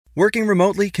Working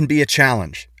remotely can be a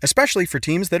challenge, especially for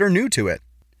teams that are new to it.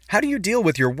 How do you deal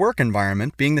with your work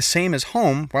environment being the same as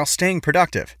home while staying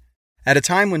productive? At a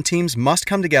time when teams must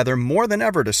come together more than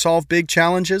ever to solve big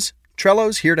challenges,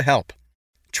 Trello's here to help.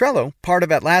 Trello, part of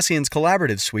Atlassian's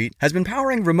collaborative suite, has been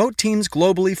powering remote teams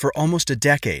globally for almost a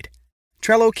decade.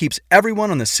 Trello keeps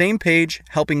everyone on the same page,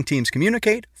 helping teams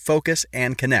communicate, focus,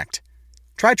 and connect.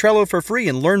 Try Trello for free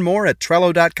and learn more at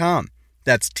Trello.com.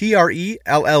 That's Trello.com.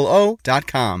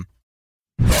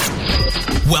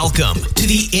 Welcome to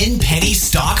the In Penny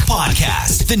Stock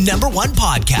Podcast, the #1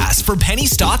 podcast for penny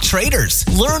stock traders.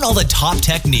 Learn all the top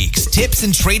techniques, tips,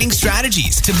 and trading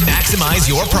strategies to maximize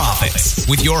your profits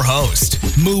with your host,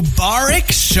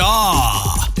 Mubarak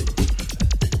Shah.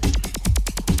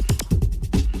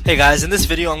 Hey guys, in this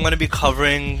video I'm going to be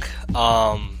covering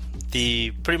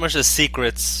pretty much the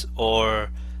secrets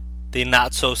or the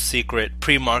not so secret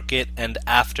pre-market and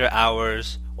after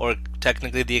hours, or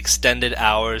technically the extended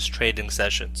hours trading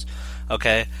sessions.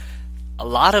 Okay, a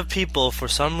lot of people for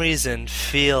some reason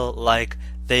feel like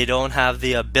they don't have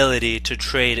the ability to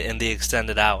trade in the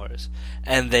extended hours,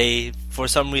 and they for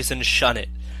some reason shun it.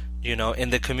 You know, in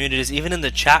the communities, even in the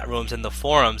chat rooms and the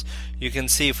forums, you can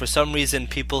see for some reason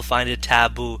people find it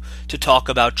taboo to talk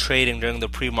about trading during the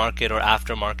pre-market or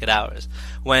after-market hours,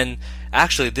 when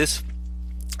actually this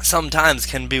sometimes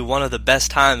can be one of the best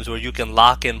times where you can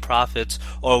lock in profits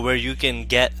or where you can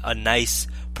get a nice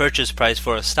purchase price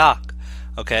for a stock.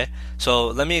 Okay, so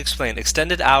let me explain.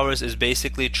 Extended hours is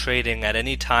basically trading at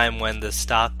any time when the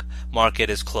stock market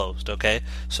is closed. Okay,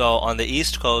 so on the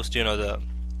East Coast, you know, the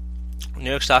New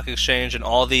York Stock Exchange and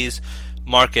all these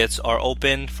markets are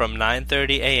open from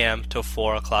 9:30 a.m. to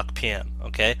 4 o'clock p.m.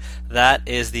 Okay, that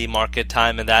is the market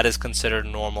time, and that is considered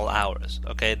normal hours.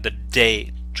 Okay, the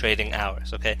day trading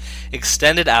hours. Okay,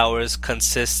 extended hours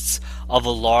consists of a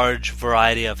large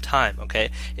variety of time. Okay,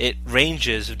 it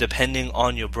ranges depending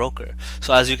on your broker.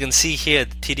 So as you can see here,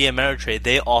 the TD Ameritrade,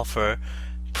 they offer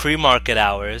pre-market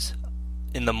hours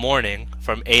in the morning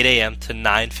from 8 a.m. to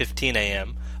 9:15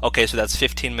 a.m. Okay, so that's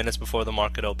 15 minutes before the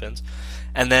market opens,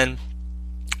 and then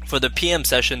for the PM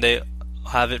session they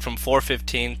have it from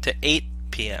 4:15 to 8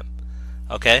 p.m.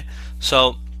 Okay,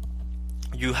 so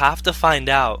you have to find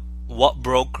out what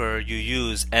broker you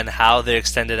use and how their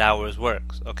extended hours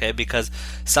works. Okay, because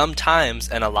sometimes,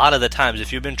 and a lot of the times,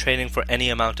 if you've been trading for any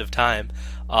amount of time,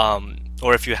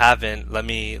 or if you haven't, let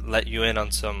me let you in on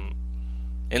some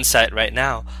insight right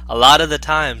now. A lot of the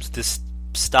times this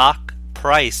stock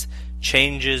price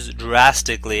changes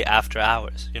drastically after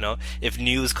hours. You know, if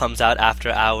news comes out after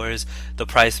hours, the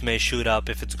price may shoot up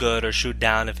if it's good or shoot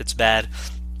down if it's bad.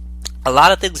 A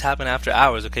lot of things happen after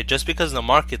hours. Okay, just because the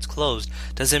market's closed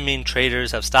doesn't mean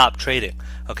traders have stopped trading.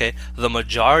 Okay, the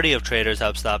majority of traders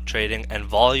have stopped trading and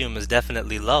volume is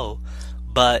definitely low,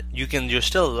 but you're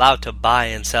still allowed to buy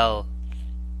and sell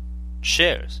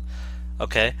shares.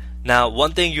 Okay, now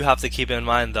one thing you have to keep in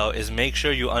mind though is make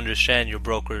sure you understand your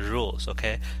broker's rules.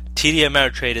 Okay, TD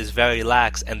Ameritrade is very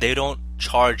lax and they don't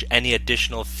charge any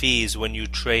additional fees when you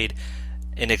trade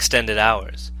in extended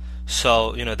hours.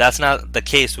 So, you know, that's not the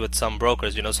case with some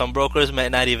brokers. You know, some brokers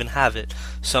might not even have it.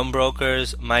 Some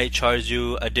brokers might charge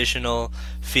you additional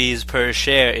fees per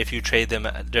share if you trade them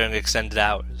during extended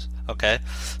hours. Okay?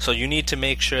 So you need to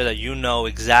make sure that you know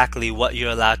exactly what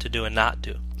you're allowed to do and not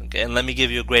do. Okay? And let me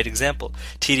give you a great example.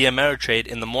 TD Ameritrade,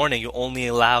 in the morning, you're only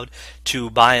allowed to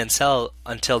buy and sell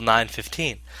until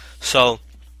 9:15. So,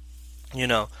 you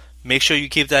know, make sure you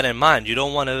keep that in mind. You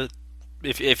don't want to,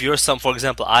 if you're for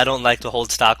example, I don't like to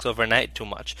hold stocks overnight too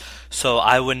much. So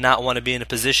I would not want to be in a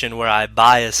position where I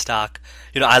buy a stock.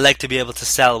 You know, I like to be able to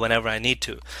sell whenever I need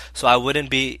to. So I wouldn't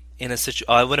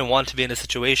want to be in a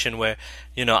situation where,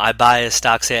 you know, I buy a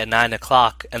stock say at 9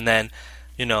 o'clock and then,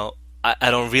 you know,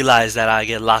 I don't realize that I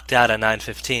get locked out at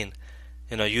 9:15.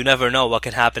 You know, you never know what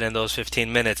can happen in those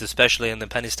 15 minutes, especially in the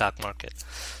penny stock market.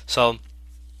 So,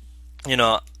 you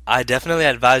know, I definitely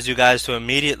advise you guys to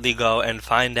immediately go and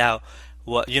find out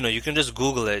what, you know, you can just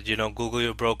Google it, you know, Google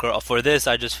your broker. For this,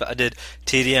 I did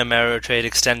TD Ameritrade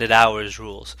extended hours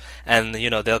rules, and,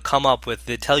 you know, they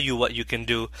tell you what you can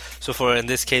do. So in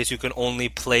this case, you can only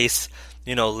place,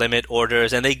 you know, limit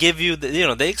orders, and they give you, you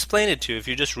know, they explain it to you. If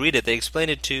you just read it, they explain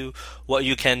it to you what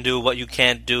you can do, what you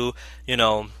can't do. You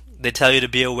know, they tell you to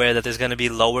be aware that there's going to be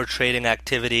lower trading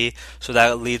activity, so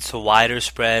that leads to wider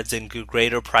spreads and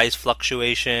greater price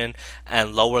fluctuation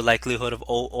and lower likelihood of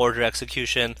order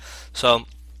execution. So,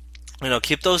 you know,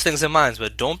 keep those things in mind,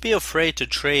 but don't be afraid to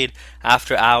trade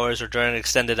after hours or during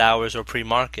extended hours or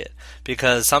pre-market,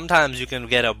 because sometimes you can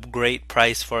get a great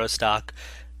price for a stock,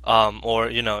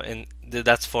 or, you know,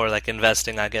 that's for like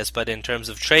investing, I guess. But in terms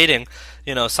of trading,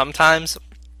 sometimes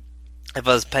if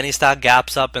a penny stock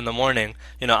gaps up in the morning,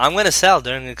 I'm going to sell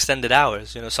during extended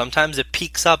hours. Sometimes it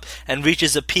peaks up and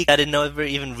reaches a peak that it never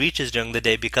even reaches during the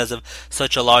day because of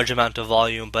such a large amount of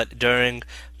volume. But during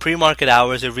pre-market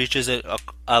hours, it reaches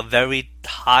a very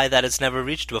high that it's never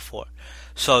reached before.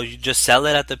 So you just sell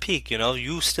it at the peak.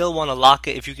 You still want to lock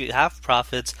it. If you have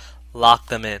profits, lock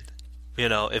them in.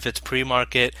 If it's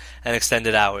pre-market and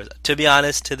extended hours. To be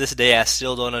honest, to this day, I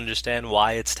still don't understand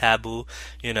why it's taboo.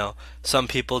 Some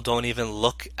people don't even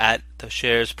look at the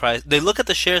shares price. They look at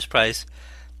the shares price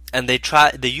and they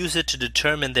use it to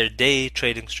determine their day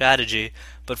trading strategy,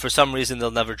 but for some reason they'll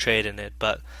never trade in it.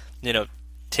 But,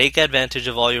 take advantage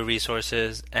of all your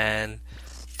resources and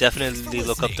definitely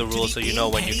look up the rules so you know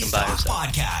when you can buy or sell.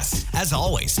 Podcast. As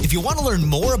always, if you want to learn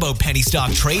more about penny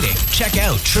stock trading, check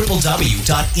out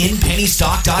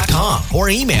www.inpennystock.com or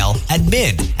email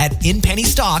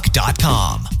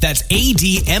admin@inpennystock.com. That's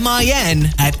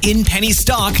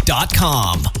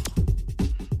ADMIN@inpennystock.com.